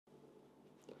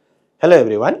Hello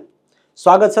everyone,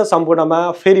 स्वागत छ सम्पूर्णमा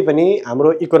फेरि पनि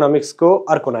हाम्रो इकोनोमिक्सको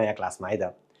अर्को नयाँ क्लासमा है त।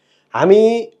 हामी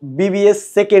बीबीएस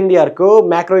सेकेन्ड इयरको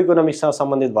म्याक्रो इकोनोमिक्ससँग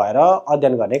सम्बन्धित भएर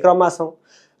अध्ययन गर्ने क्रममा छौँ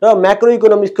र म्याक्रो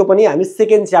इकोनोमिक्सको पनि हामी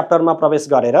सेकेन्ड च्याप्टरमा प्रवेश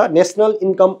गरेर नेसनल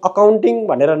इन्कम अकाउन्टिङ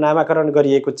भनेर नामाकरण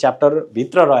गरिएको च्याप्टर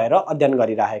भित्र रहेर अध्ययन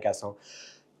गरिरहेका छौँ।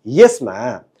 यसमा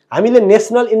हामीले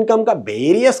नेसनल इन्कमका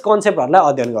भेरियस कन्सेप्टहरूलाई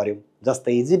अध्ययन गर्यौं,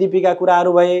 जस्तै जीडीपी का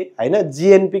कुराहरू भए हैन,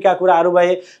 जीएनपी का कुराहरू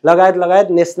भए,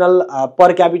 लगायत नेसनल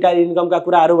पर क्यापिटल इन्कम का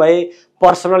कुराहरू भए,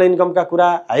 पर्सनल इन्कम का कुरा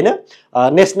हैन,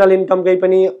 नेसनल इन्कम कै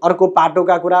पनि अर्को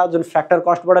पाटोका कुरा जुन फ्याक्टर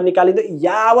कस्टबाट निकालिन्छ,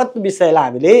 यावत विषयलाई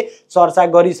हामीले चर्चा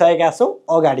गरिसकेका छौं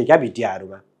अगाडिका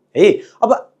भिडियोहरुमा है।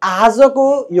 अब आजको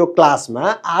यो क्लासमा,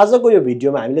 आजको यो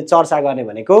भिडियोमा हामीले चर्चा गर्ने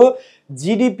भनेको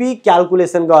जीडीपी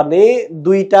क्याल्कुलेसन गर्ने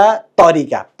दुईटा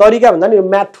तरिका भन्दा नि यो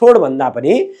मेथड भन्दा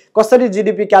पनि कसरी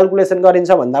जीडीपी क्याल्कुलेसन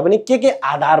गरिन्छ भन्दा पनि के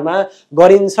आधारमा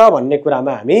गरिन्छ भन्ने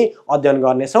कुरामा हामी अध्ययन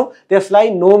गर्ने छौं। त्यसलाई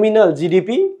नोमिनल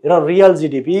जीडीपी र रियल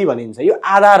जीडीपी भनिन्छ। यो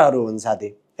आधारहरू हुन्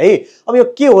साथी है। अब यो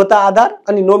के हो त आधार,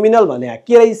 अनि नोमिनल भने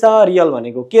के रहेछ, रियल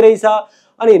भनेको के रहेछ,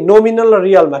 अनि नोमिनल र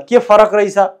रियलमा के फरक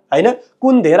रहेछ हैन,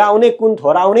 कुन धेर आउने कुन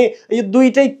थोर आउने, यो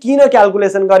दुईटै किन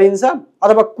क्याल्कुलेसन गरिन्छ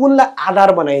अथवा कुनलाई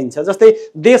आधार बनाइन्छ। जस्तै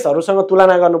देशहरुसँग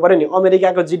तुलना गर्नु पर्यो नि,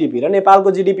 अमेरिकाको जीडीपी र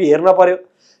नेपालको जीडीपी हेर्न पर्यो,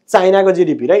 चाइनाको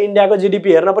जीडीपी र इन्डियाको जीडीपी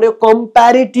हेर्न पर्यो।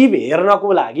 कम्प्यारिटिभ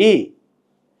हेर्नको लागि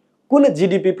कुन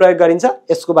जीडीपी प्रयोग गरिन्छ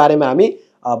यसको बारेमा हामी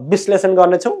विश्लेषण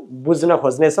गर्नेछौं, बुझ्न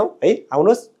खोज्नेछौं है।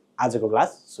 आउनुहोस् आजको क्लास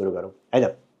सुरु गरौँ है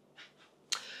त।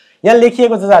 यहाँ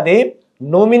लेखिएको छ साथी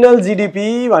नोमिनल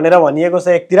जीडीपी भनेर भनिएको छ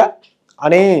एकतिर,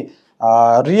 अनि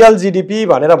रियल जीडीपी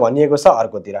भनेर भनिएको छ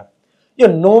अर्कोतिर। यो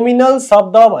नोमिनल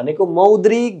शब्द भनेको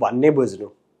मौद्रिक भन्ने बुझ्नु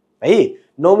है।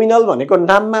 नोमिनल भनेको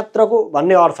नाम मात्रको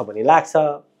भन्ने अर्थ पनि लाग्छ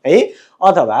है,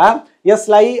 अथवा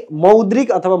यसलाई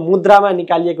मौद्रिक अथवा मुद्रामा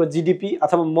निकालिएको जीडीपी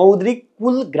अथवा मौद्रिक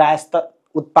कुल ग्राहस्थ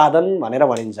उत्पादन भनेर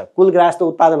भनिन्छ। कुल ग्राहस्थ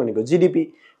उत्पादन भनेको जीडीपी,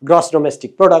 ग्रस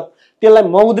डोमेस्टिक प्रोडक्ट, त्यसलाई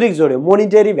मौद्रिक जोड्यो,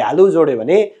 मोनिटरी भ्यालु जोड्यो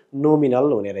भने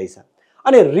नोमिनल हुने रहेछ।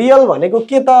 अनि रियल भनेको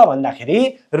के त भन्दाखेरि,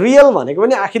 रियल भनेको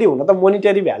पनि आखिरी हुन त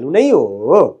मोनिटरी भ्यालु नै हो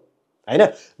हैन।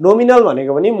 नोमिनल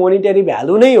भनेको पनि मोनिटरी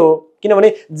भ्यालु नै हो,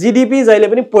 किनभने जीडीपी जहिले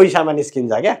पनि पैसामा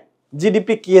निस्किन्छ क्या।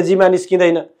 जीडीपी केजीमा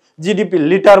निस्किँदैन, जीडीपी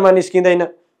लिटरमा निस्किँदैन,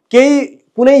 केही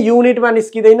कुनै युनिटमा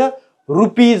निस्किँदैन,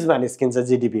 रुपीजमा निस्किन्छ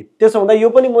जीडीपी। त्यसो हुँदा यो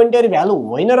पनि मोनिटरी भ्यालु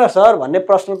होइन र सर भन्ने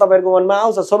प्रश्न तपाईहरुको मनमा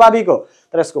आउँछ, स्वाभाविक हो।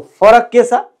 तर यसको फरक के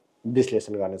छ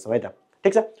विश्लेषण गर्नेछौँ है त।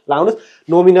 ठीक छ, ल आउनुहोस्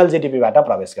नोमिनल जीडीपी बाट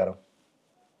प्रवेश गरौँ।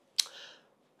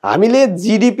 हामीले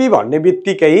जीडीपी भन्ने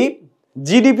बित्तिकै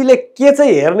जीडीपीले के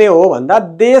चाहिँ हेर्ने हो भन्दा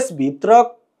देशभित्र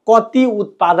कति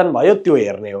उत्पादन भयो त्यो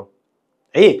हेर्ने हो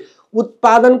है।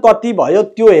 उत्पादन कति भयो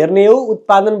त्यो हेर्ने हो,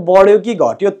 उत्पादन बढ्यो कि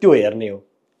घट्यो त्यो हेर्ने हो।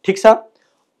 ठीक छ।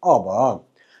 अब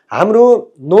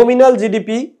हाम्रो नोमिनल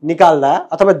जीडीपी निकाल्दा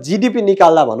अथवा जीडीपी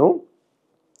निकाल्दा भनौं,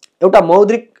 एउटा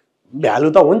मौद्रिक भ्यालु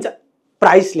त हुन्छ,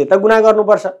 प्राइसले त गुणा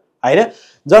गर्नुपर्छ हैन।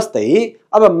 जस्तै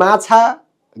अब माछा,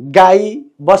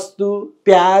 गाई, वस्तु,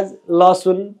 प्याज,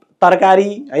 लसुन,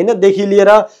 तरकारी हैन देखि लिएर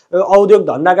औद्योग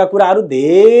धन्दाका कुराहरू,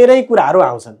 धेरै कुराहरू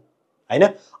आउँछन् हैन।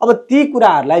 अब ती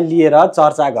कुराहरूलाई लिएर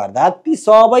चर्चा गर्दा ती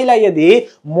सबैलाई यदि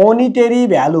मोनिटरी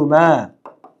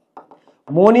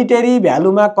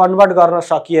भ्यालुमा कन्भर्ट गर्न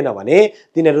सकिएन भने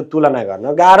तिनीहरू तुलना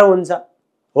गर्न गाह्रो हुन्छ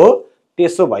हो।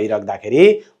 त्यसो भइराख्दाखेरि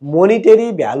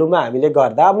मोनिटरी भ्यालुमा हामीले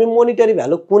गर्दा अब मोनिटरी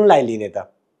भ्यालु कुनलाई लिने त,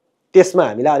 त्यसमा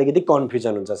हामीलाई अलिकति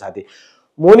कन्फ्युजन हुन्छ साथी।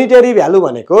 मोनिटरी भ्यालु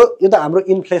भनेको यो त हाम्रो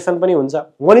इन्फ्लेसन पनि हुन्छ।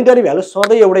 मोनिटरी भ्यालु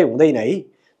सधैँ एउटै हुँदैन है।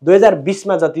 2020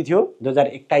 मा जति थियो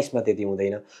 2021 मा त्यति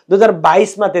हुँदैन,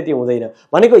 2022 मा त्यति हुँदैन।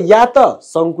 भनेको या त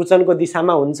संकुचनको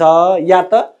दिशामा हुन्छ या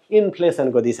त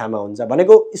इन्फ्लेसनको दिशामा हुन्छ,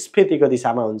 भनेको स्फीतिको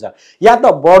दिशामा हुन्छ, या त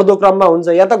बढ्दो क्रममा हुन्छ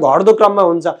या त घट्दो क्रममा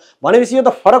हुन्छ। भनेपछि यो त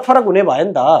फरक हुने भयो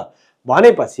नि त।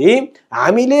 भनेपछि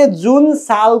हामीले जुन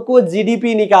सालको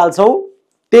जीडीपी निकाल्छौं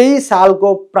त्यही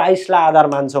सालको प्राइसलाई आधार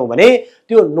मान्छौं भने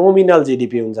त्यो नोमिनल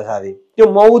जीडीपी हुन्छ साथी, त्यो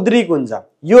मौद्रिक हुन्छ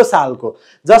यो सालको।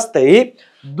 जस्तै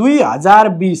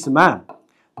 2020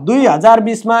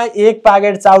 मा एक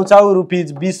प्याकेट चाउचाउ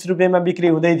रुपीज 20 रुपैयाँमा बिक्री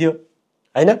हुँदै थियो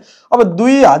हैन। अब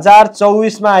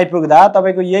 2024 मा आइपुग्दा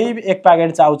तपाईको यही एक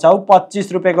प्याकेट चाउचाउ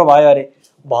 25 रुपैयाँको भयो अरे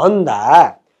भन्दा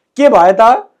के भयो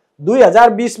त,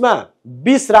 2020 मा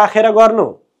 20 राखेर गर्नु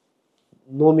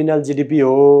नोमिनल जीडीपी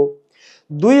हो,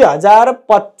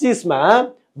 2025 मा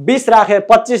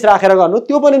 25 राखेर गर्नु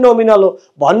त्यो पनि नोमिनल हो।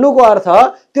 भन्नुको अर्थ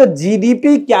त्यो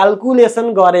जीडीपी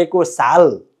क्याल्कुलेसन गरेको साल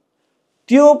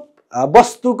त्यो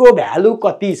वस्तुको भ्यालु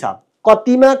कति छ,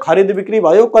 कतिमा खरिद बिक्री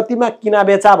भयो, कतिमा किना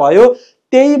बेचा भयो,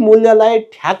 त्यही मूल्यलाई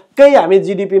ठ्याक्कै हामी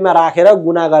जीडीपी मा राखेर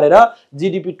गुणा गरेर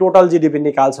जीडीपी टोटल जीडीपी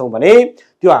निकाल्छौं भने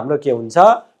त्यो हाम्रो के हुन्छ,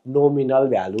 नोमिनल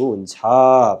भ्यालु हुन्छ।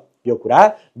 यो कुरा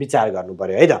विचार गर्नु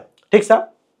पर्यो है त। ठीक छ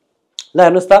ल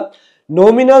हेर्नुस् त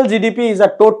nominal GDP is a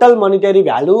total monetary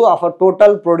value of a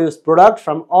total produced product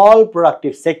from all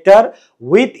productive sector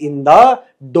within the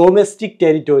domestic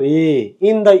territory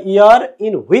in the year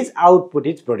in which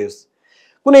output is produced.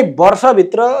 कुनै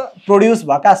वर्षभित्र प्रोड्युस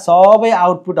भएका सबै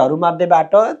आउटपुटहरु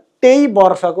मध्येबाट त्यही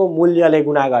वर्षको मूल्यले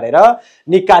गुणा गरेर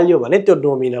निकालियो भने त्यो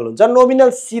नोमिनल हुन्छ। नोमिनल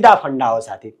सिधा फन्डा हो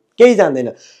साथी, केही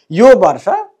जान्दैन। यो वर्ष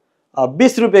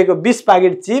 20 रुपैयाँको 20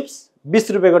 प्याकेट चिप्स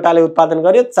 20 रुपैयाँको टाले उत्पादन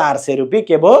गर्यो, 400 रुपैयाँ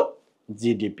के भयो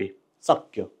जीडीपी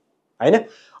सक्यो हैन।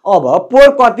 अब पोहोर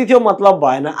कति थियो मतलब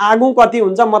भएन, आगु कति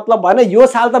हुन्छ मतलब भएन। यो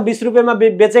साल त 20 रुपैयाँमा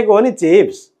बेचेको हो नि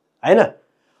चिप्स हैन,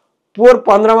 पोहोर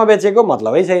 15 मा बेचेको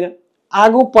मतलबै छैन,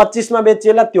 आगु 25 मा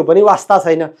बेचिएला त्यो पनि वास्ता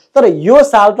छैन। तर यो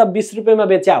साल त 20 रुपैयाँमा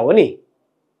बेच्या हो नि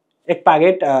एक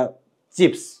प्याकेट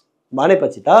चिप्स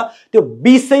भनेपछि त त्यो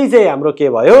 20 चाहिँ हाम्रो के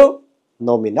भयो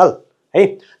नोमिनल है।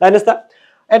 हेर्नुस् त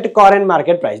at current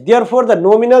market price. Therefore, the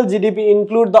nominal GDP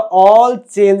include the all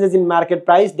changes in market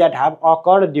price that have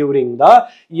occurred during the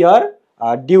year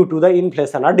due to the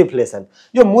inflation or deflation.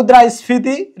 यो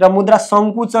मुद्रास्फीति र मुद्रा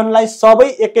संकुचनलाई सबै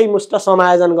एकैमुष्ट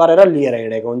समायोजन गरेर लिएर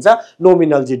हिँडेको हुन्छ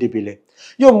नोमिनल जीडीपी ले।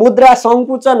 यो मुद्रा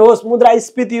संकुचन होस्,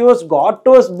 मुद्रास्फीति होस्,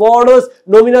 घटोस्, बढोस्,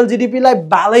 नोमिनल जीडीपी लाई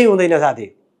बालै हुँदैन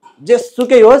साथी।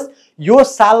 जेसुकै होस् यो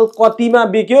साल कतिमा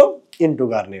बिक्यो इन्टु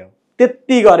गर्ने हो,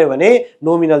 त्यति गर्यो भने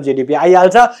नोमिनल जीडीपी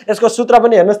आइहाल्छ। यसको सूत्र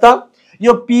पनि हेर्नुस् त,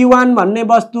 यो P1 भन्ने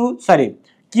वस्तु सरी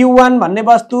Q1 भन्ने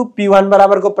वस्तु P1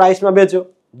 बराबरको प्राइसमा बेच्यो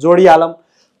जोडिहालौं,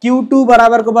 Q2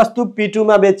 बराबरको वस्तु P2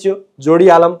 मा बेच्यो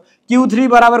जोडिहालौं, Q3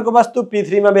 बराबरको वस्तु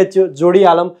P3 मा बेच्यो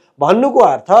जोडिहालौं। भन्नुको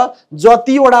अर्थ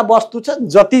जतिवटा वस्तु छ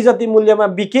जति जति मूल्यमा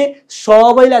बिके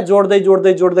सबैलाई जोड्दै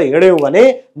जोड्दै जोड्दै हिँड्यौ भने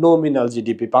नोमिनल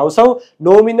जीडीपी पाउँछौ।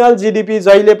 नोमिनल जीडीपी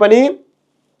जहिले पनि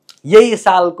यही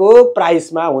सालको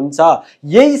प्राइसमा हुन्छ,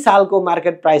 यही सालको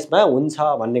मार्केट प्राइसमा हुन्छ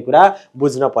भन्ने कुरा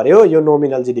बुझ्न पर्यो। यो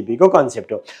नोमिनल जीडीपी को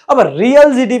कन्सेप्ट हो। अब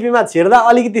रियल जीडीपी मा छिर्दा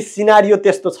अलिकति सिनारियो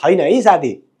त्यस्तो छैन है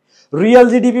साथी। रियल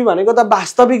जीडीपी भनेको त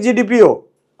वास्तविक जीडीपी हो।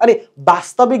 अनि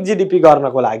वास्तविक जीडीपी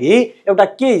गर्नको लागि एउटा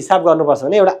के हिसाब गर्नुपर्छ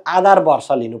भने एउटा आधार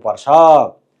वर्ष लिनुपर्छ।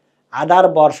 आधार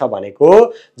वर्ष भनेको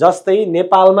जस्तै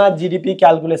नेपालमा जीडीपी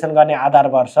क्याल्कुलेसन गर्ने आधार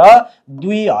वर्ष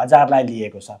 2000 लाई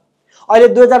लिएको छ। अहिले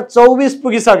 2024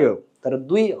 पुगिसक्यो तर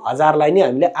 2000 लाई नै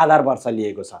हामीले आधार वर्ष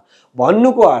लिएको छ।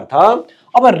 भन्नुको अर्थ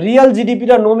अब रियल जीडीपी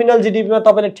र नोमिनल जीडीपी मा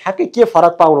तपाईले ठ्याक्कै के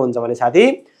फरक पाउनुहुन्छ भने साथी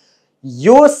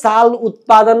यो साल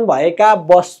उत्पादन भएका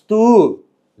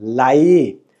वस्तुलाई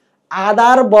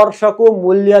आधार वर्षको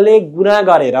मूल्यले गुणा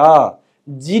गरेर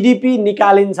जीडीपी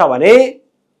निकालिन्छ भने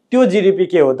त्यो जीडीपी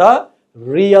के हो त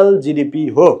रियल जीडीपी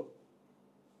हो।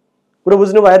 कुरा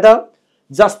बुझ्नु भयो त?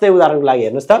 जस्तै उदाहरणको लागि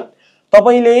हेर्नुस् त,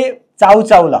 तपाईले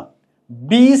चाउचाउ ल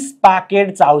 20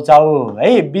 प्याकेट चाउचाउ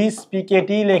है 20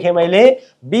 पीकेटी लेखे मैले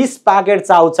 20 प्याकेट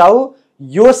चाउचाउ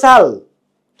यो साल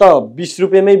त 20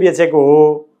 रुपैयाँमै बेचेको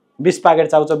हो। 20 प्याकेट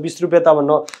चाउचाउ 20 रुपैयाँ त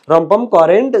रम्पम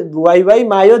करेन्ट वाइ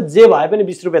मायो जे भए पनि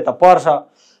 20 रुपैयाँ त पर्छ।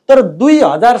 तर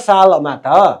 2000 सालमा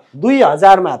त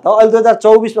 2000 मा त अहिले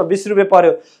 2024 मा 20 रुपैयाँ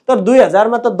पर्यो, तर 2000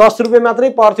 मा त 10 रुपैयाँ मात्रै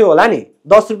पर्थ्यो होला नि।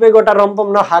 10 रुपैयाँ गोटा रम्पम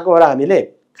नखाएको होला, हामीले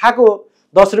खाएको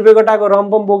 10 रुपैयाँ गोटाको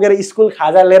रम्पम बोकेर स्कुल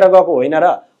खाजा लिएर गएको होइन र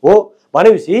हो।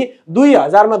 भनेपछि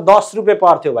 2000 मा 10 रुपैयाँ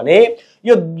पर्थ्यो भने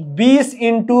यो 20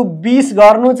 × 20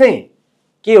 गर्नु चाहिँ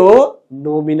के हो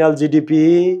नोमिनल जीडीपी।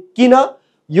 किन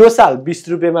यो साल 20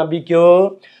 रुपैयाँमा बिक्यो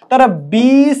तर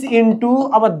 20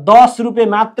 × अब 10 रुपैयाँ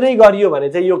मात्रै गरियो भने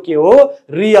चाहिँ यो के हो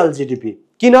रियल जीडीपी।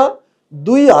 किन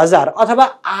 2000 अथवा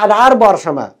आधार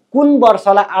वर्षमा कुन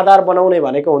वर्षलाई आधार बनाउने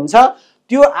भनेको हुन्छ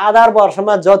त्यो आधार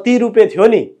वर्षमा जति रुपैयाँ थियो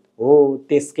नि हो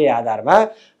त्यसकै आधारमा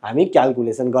हामी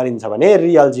क्याल्कुलेसन गरिन्छ भने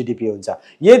रियल जीडीपी हुन्छ।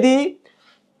 यदि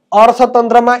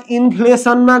अर्थतन्त्रमा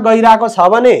इन्फ्लेसनमा गइराको छ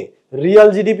भने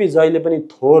रियल जीडीपी जहिले पनि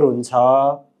थोर हुन्छ।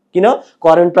 किन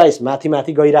करेन्ट प्राइस माथि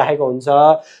माथि गइराखेको हुन्छ।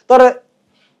 तर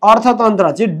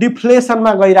अर्थतन्त्र चाहिँ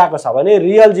डिफ्लेसनमा गइराको छ भने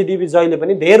रियल जीडीपी जहिले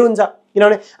पनि धेर हुन्छ,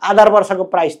 किनभने आधार वर्षको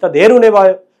प्राइस त धेर हुने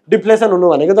भयो। डिफ्लेसन हुनु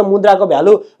भनेको त मुद्राको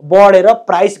भ्यालु बढेर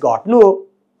प्राइस घट्नु हो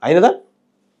हैन त।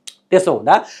 त्यसो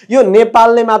हुँदा यो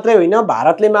नेपालले मात्रै होइन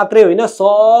भारतले मात्रै होइन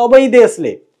सबै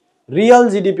देशले रियल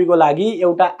जीडीपी को लागि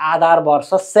एउटा आधार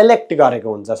वर्ष सेलेक्ट गरेको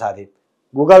हुन्छ साथी।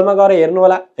 गुगलमा गएर हेर्नु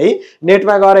होला है,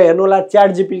 नेटमा गएर हेर्नु होला,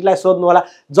 च्याट जीपीटीलाई सोध्नु होला,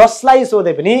 जसलाई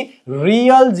सोधे पनि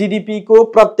रियल जीडीपी को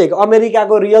प्रत्येक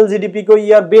अमेरिकाको रियल जीडीपी को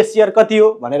इयर बेस इयर कति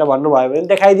हो भनेर भन्नुभयो भने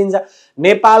देखाइदिन्छ।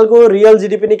 नेपालको रियल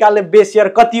जीडीपी निकाल्ने बेस इयर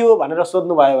कति हो भनेर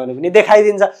सोध्नु भयो भने पनि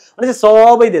देखाइदिन्छ। भने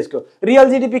सबै देशको रियल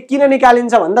जीडीपी किन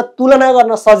निकालिन्छ भन्दा तुलना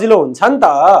गर्न सजिलो हुन्छ नि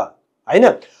त हैन।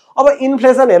 अब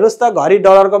इन्फ्लेसन हेर्नुस् त घरि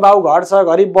डलरको भाउ घट्छ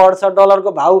घरि बढ्छ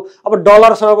डलरको भाउ अब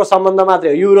डलरसँगको सम्बन्ध मात्रै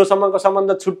हो युरोसँगको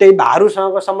सम्बन्ध छुट्टै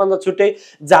भारूसँगको सम्बन्ध छुट्टै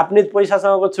जापानिज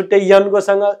पैसासँगको छुट्टै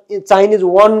यनकोसँग चाइनिज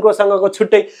वनको सँगको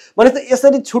छुट्टै भनेपछि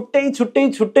यसरी छुट्टै छुट्टै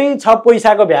छुट्टै छ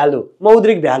पैसाको भ्यालु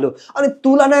मौद्रिक भ्यालु अनि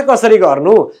तुलना कसरी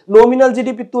गर्नु नोमिनल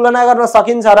जीडीपी तुलना गर्न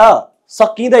सकिन्छ र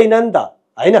सकिँदैन नि त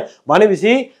हैन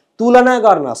भनेपछि तुलना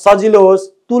गर्न सजिलो होस्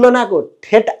तुलनाको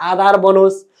ठेट आधार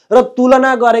बनोस् र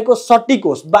तुलना गरेको सटिक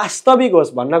होस् वास्तविक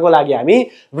होस् भन्नको लागि हामी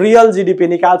रियल जीडीपी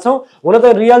निकाल्छौं हुन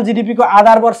त रियल जीडीपी को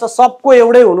आधार वर्ष सबको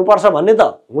एउटै हुनुपर्छ भन्ने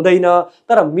त हुँदैन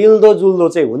तर मिल्दो जुल्दो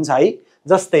चाहिँ हुन्छ है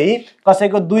जस्तै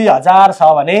कसैको 2000 छ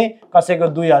भने कसैको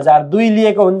 2002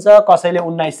 लिएको हुन्छ कसैले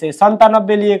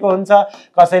 1997 लिएको हुन्छ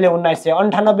कसैले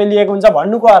 1998 लिएको हुन्छ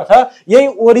भन्नुको अर्थ यही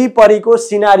वरिपरिको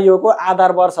सिनारियोको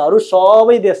आधार वर्षहरू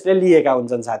सबै देशले लिएका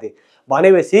हुन्छन् साथी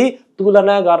भनेपछि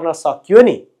तुलना गर्न सक्यो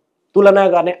नि तुलना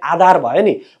गर्ने आधार भयो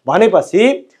नि भनेपछि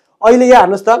अहिले यहाँ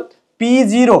हेर्नुस् त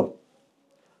P0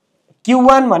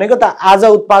 Q1 भनेको त आज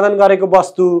उत्पादन गरेको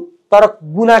वस्तु तर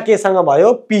गुना केसँग भयो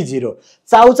P0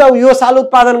 चाउचाउ यो साल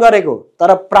उत्पादन गरेको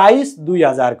तर प्राइस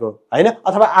 2000 को हैन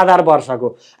अथवा आधार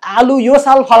वर्षको आलु यो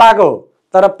साल फलाएको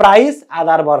तर प्राइस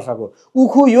आधार वर्षको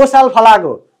उखु यो साल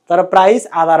फलाएको तर प्राइस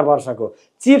आधार वर्षको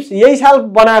चिप्स यही साल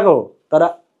बनाएको तर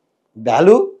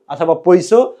भ्यालु अथवा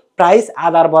पैसो प्राइस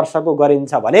आधार वर्षको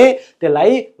गरिन्छ भने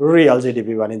त्यसलाई रियल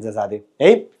जीडीपी भनिन्छ साथी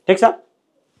है ठीक छ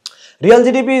Real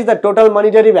GDP is the total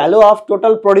monetary value of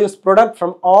total produced product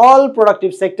from all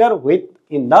productive sector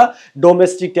within the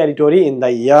domestic territory in the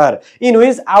year in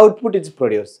which output is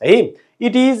produced. है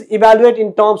It is evaluated in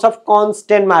terms of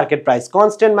constant market price.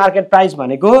 Constant market price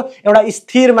भनेको एउटा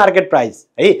स्थिर market price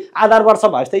है आधार वर्ष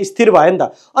भएपछि त स्थिर भयो नि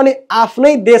त अनि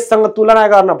आफ्नै देशसँग तुलना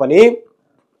गर्न पनि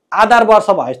आधार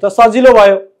वर्ष भएपछि त सजिलो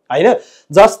भयो हैन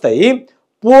जस्तै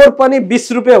पोर पनि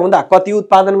 20 रुपैयाँ हुँदा कति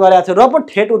उत्पादन गरेको छ र पो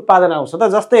ठेट उत्पादन आउँछ त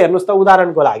जस्तै हेर्नुस् त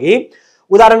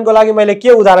उदाहरणको लागि मैले के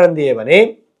उदाहरण दिए भने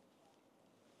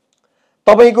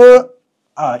तपाईको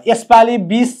यसपाली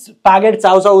 20 पाकेट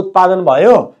चाउचाउ उत्पादन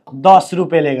भयो 10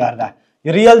 रुपैयाँले गर्दा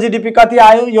रियल जीडीपी कति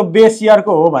आयो यो बेस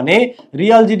इयरको हो भने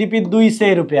रियल जीडीपी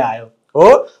 200 रुपैयाँ आयो हो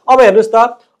अब हेर्नुस् त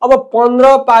अब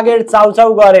 15 पाकेट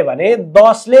चाउचाउ गरे भने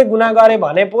 10 ले गुना गरे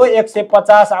भने पो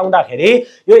 150 आउँदाखेरि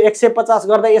यो 150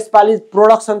 गर्दा यसपाली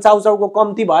प्रोडक्सन चाउचाउको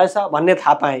कम्ती भएछ भन्ने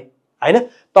थाहा पाए हैन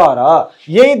तर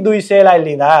यही 200 लाई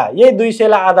लिँदा यही 200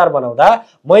 लाई आधार बनाउँदा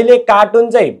मैले कार्टुन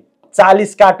चाहिँ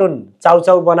 40 कार्टुन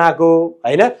चाउचाउ बनाएको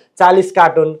हैन 40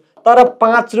 कार्टुन तर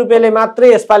 5 रुपैयाँले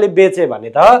मात्रै यसपाली बेचे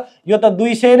भने त यो त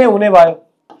 200 नै हुने भयो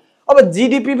अब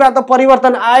जीडीपी मा त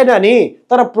परिवर्तन आएन नि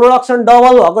तर प्रोडक्सन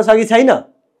डबल भएको छ कि छैन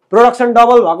प्रोडक्सन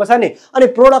डबल भएको छ नि अनि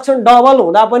प्रोडक्सन डबल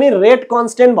हुँदा पनि रेट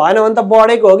कन्स्टेन्ट भएन भने त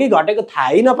बढेको हो कि घटेको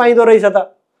थाहै नपाइदो रहेछ त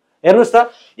हेर्नुस् त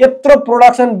यत्रो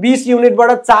प्रोडक्सन 20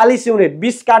 युनिटबाट 40 युनिट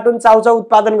 20 कार्टुन चाउचाउ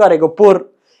उत्पादन गरेको पोर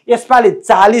यसपाली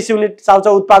 40 युनिट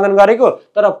चाउचाउ उत्पादन गरेको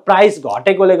तर प्राइस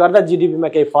घटेकोले गर्दा जीडीपी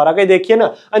मा केही फरकै देखिएन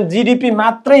अनि जीडीपी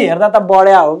मात्रै हेर्दा त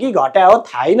बढ्या हो कि घट्या हो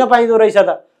थाहै नपाइदो रहेछ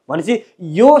त भनेपछि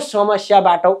यो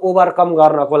समस्याबाट ओभरकम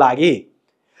गर्नको लागि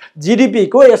जीडीपी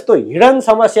को यस्तो हिडन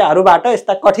समस्याहरुबाट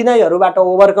यस्ता कठिनाइहरुबाट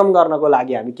ओभरकम गर्नको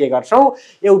लागि हामी के गर्छौं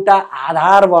एउटा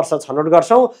आधार वर्ष छनौट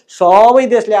गर्छौं सबै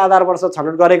देशले आधार वर्ष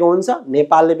छनौट गरेको हुन्छ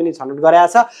नेपालले पनि छनौट गरेको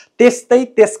छ त्यस्तै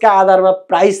त्यसका आधारमा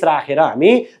प्राइस राखेर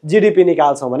हामी जीडीपी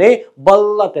निकाल्छौं भने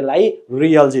बल्ल त्यसलाई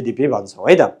रियल जीडीपी भन्छौं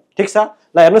है त ठीक छ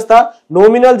ल हेर्नुस् त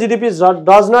nominal GDP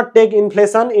does not take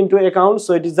inflation into account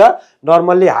so it is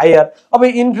normally higher अब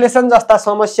इन्फ्लेसन जस्ता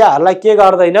समस्याहरुलाई के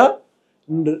गर्दैन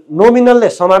नोमिनलले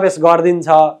समावेश गर्दिन्छ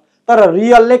तर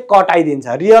रियलले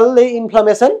कटाइदिन्छ रियलले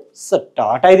इन्फ्लेसन सट्ट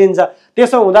हटाइदिन्छ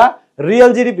त्यसो हुँदा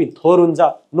रियल जीडीपी थोर हुन्छ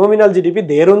नोमिनल जीडीपी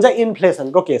धेर हुन्छ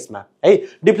इन्फ्लेसनको केसमा है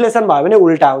डिफ्लेसन भयो भने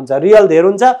उल्टा हुन्छ रियल धेर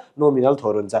हुन्छ नोमिनल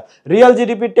थोर हुन्छ real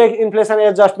GDP take inflation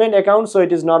adjustment account so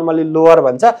it is normally lower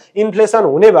भन्छ इन्फ्लेसन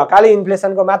हुने भएकाले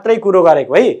इन्फ्लेसनको मात्रै कुरो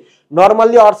गरेको है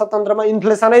नर्मली अर्थतन्त्रमा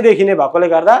इन्फ्लेसनै देखिने भएकोले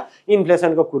गर्दा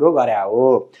इन्फ्लेसनको कुरो गरे हो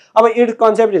अब it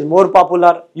concept is more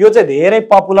popular यो चाहिँ धेरै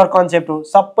पपुलर कन्सेप्ट हो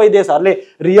सबै देशहरुले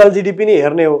रियल जीडीपी नै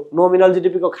हेर्ने हो नोमिनल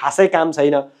जीडीपी को खासै काम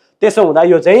छैन त्यसो हुँदा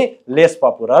यो चाहिँ लेस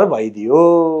पपुलर भइदियो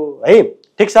है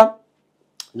ठीक छ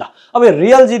ल अब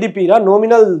रियल जीडीपी र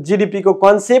नोमिनल जीडीपी को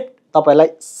कन्सेप्ट तपाईलाई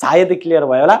सायद क्लियर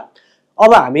भयो होला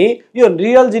अब हामी यो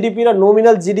रियल जीडीपी र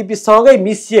नोमिनल जीडीपी सँगै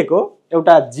मिसिएको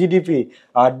एउटा जीडीपी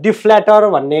डिफ्लेटर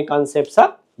भन्ने कन्सेप्ट छ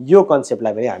यो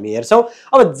कन्सेप्टलाई पनि हामी हेर्छौं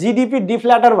अब जीडीपी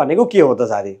डिफ्लेटर भनेको के हो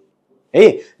त साथी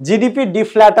है जीडीपी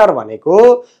डिफ्लेटर भनेको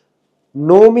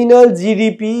नोमिनल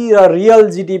जीडीपी र रियल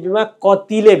जीडीपी मा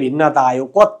कतिले भिन्नता आयो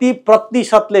कति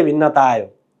प्रतिशतले भिन्नता आयो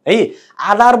है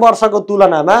आधार वर्षको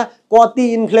तुलनामा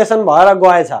कति इन्फ्लेसन भएर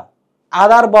गएछ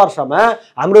आधार वर्षमा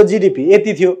हाम्रो जीडीपी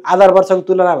यति थियो, आधार वर्षको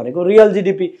तुलना भनेको रियल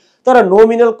जीडीपी। तर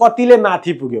नोमिनल कतिले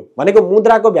माथि पुग्यो भनेको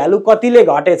मुद्राको भ्यालु कतिले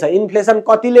घटेछ, इन्फ्लेसन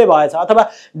कतिले भएछ अथवा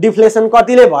डिफ्लेसन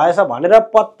कतिले भएछ भनेर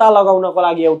पत्ता लगाउनको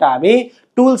लागि एउटा हामी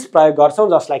टुल्स प्रयोग गर्छौं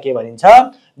जसलाई के भनिन्छ,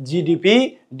 जीडीपी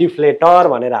डिफ्लेटर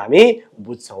भनेर हामी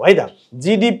बुझ्छौं है त।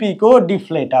 जीडीपी को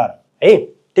डिफ्लेटर है,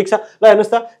 ठीक छ। ल हेर्नुस्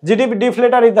त, GDP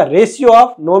deflator is the ratio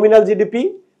of nominal GDP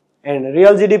and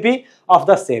real GDP of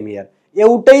the same year.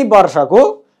 एउटै वर्षको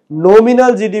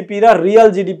नोमिनल जीडीपी र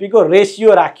रियल जीडीपी को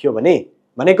रेशियो राख्यो भने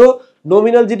भनेको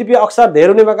नोमिनल जीडीपी अक्सर धेरै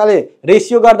हुने भएकाले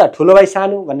रेशियो गर्दा ठुलो बाइ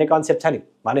सानो भन्ने कन्सेप्ट छ नि।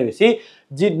 भनेपछि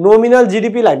नोमिनल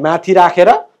जीडीपी लाई माथि राखेर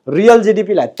रियल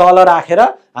जीडीपी लाई तल राखेर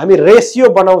हामी रेशियो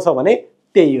बनाउँछौं भने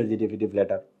त्यही हो जीडीपी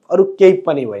डिफ्लेटर, अरु केही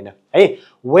पनि होइन है।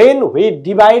 When we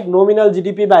divide nominal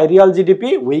GDP by real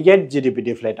GDP we get GDP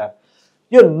deflator.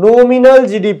 यो नोमिनल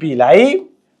जीडीपी लाई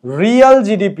रियल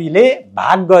जीडीपी ले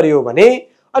भाग गर्यो भने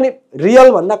अनि रियल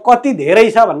भन्दा कति धेरै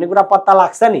छ भन्ने कुरा पत्ता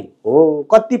लाग्छ नि, हो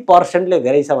कति पर्सेन्टले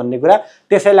धेरै छ भन्ने कुरा।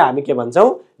 त्यसैले हामी के भन्छौं,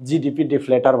 GDP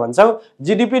deflator भन्छौं।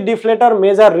 GDP deflator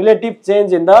major relative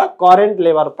change in the current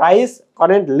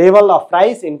level of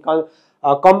price in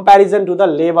comparison to the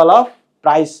level of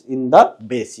price in the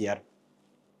base year.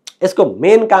 यसको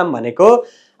मेन काम भनेको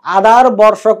आधार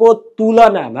वर्षको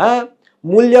तुलनामा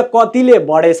मूल्य कतिले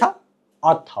बढेछ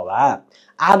अथवा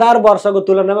आधार वर्षको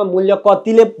तुलनामा मूल्य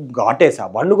कतिले घटेछ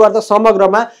भन्नुको अर्थ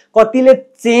समग्रमा कतिले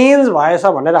चेन्ज भएछ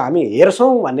भनेर हामी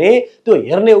हेर्छौं भने त्यो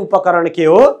हेर्ने उपकरण के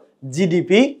हो,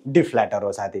 जीडीपी डिफ्लेटर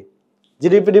हो साथी।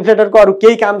 जीडीपी डिफ्लेटरको अरु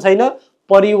केही काम छैन,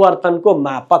 परिवर्तनको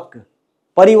मापक,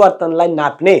 परिवर्तनलाई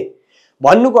नाप्ने।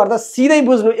 भन्नुको अर्थ सिधै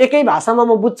बुझ्नु, एकै भाषामा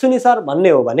म बुझ्छु नि सर भन्ने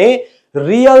हो भने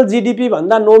रियल जीडीपी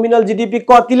भन्दा नोमिनल जीडीपी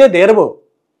कतिले धेर भो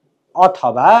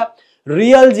अथवा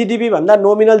रियल जीडीपी भन्दा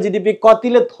नोमिनल जीडीपी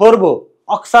कतिले थोर भो।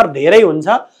 अक्सर धेरै हुन्छ,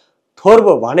 थोर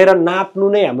भो भनेर नाप्नु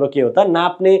नै हाम्रो के हो त,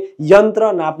 नाप्ने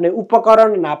यन्त्र, नाप्ने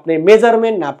उपकरण, नाप्ने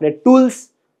मेजरमेन्ट, नाप्ने टुल्स,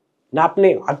 नाप्ने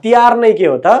हतियार नै के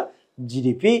हो त,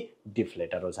 जीडीपी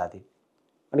डिफ्लेटर हो साथी।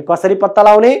 अनि कसरी पत्ता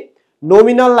लगाउने,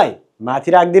 नोमिनललाई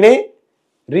माथि राख्दिने,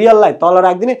 रियललाई तल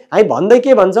राख्दिने। हामी भन्दै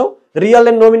के भन्छौं, रियल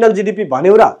एन्ड नोमिनल जीडीपी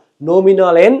भन्यौ र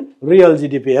नोमिनल एन्ड रियल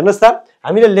जीडीपी। हेर्नुस् त,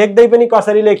 हामीले लेख्दै पनि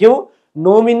कसरी लेख्यौं,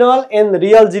 नोमिनल एन्ड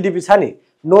रियल जीडीपी छ नि,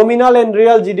 नोमिनल एन्ड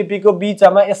रियल जीडीपी को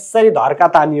बीचमा यसरी धर्का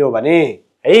तानियो भने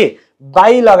है,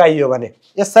 बाई लगाइयो भने,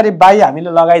 यसरी बाई हामीले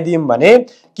लगाइदियौं भने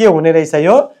के हुने रहेछ,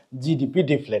 यो जीडीपी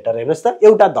डिफ्लेटर। हेर्नुस् त,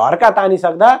 एउटा धर्का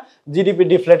तानिसक्दा जीडीपी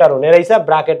डिफ्लेटर हुने रहेछ।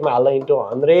 ब्राकेटमा हाल्न इन्टु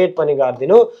 100 पनि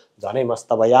गर्दिनु, झनै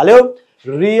मस्त भइहाल्यो।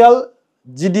 रियल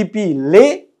जीडीपी ले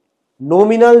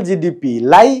नोमिनल जीडीपी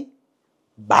लाई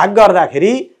भाग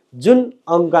गर्दाखेरि जुन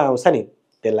अंक आउँछ नि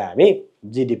त्यसलाई हामी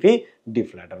जीडीपी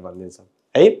डिफ्लेटर भनिदिन्छौं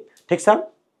है, ठीक छ।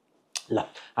 ल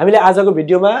हामीले आजको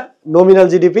भिडियोमा नोमिनल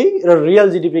जीडीपी र रियल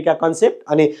जीडीपी का कन्सेप्ट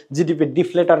अनि जीडीपी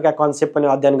डिफ्लेटर का कन्सेप्ट पनि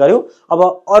अध्ययन गर्यौं। अब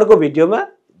अर्को भिडियोमा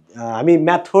हामी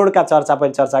मेथड का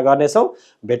चर्चा गर्नेछौं।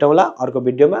 भेटौँला अर्को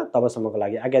भिडियोमा, तबसम्मको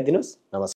लागि आज्ञा दिनुस्। नमस्कार।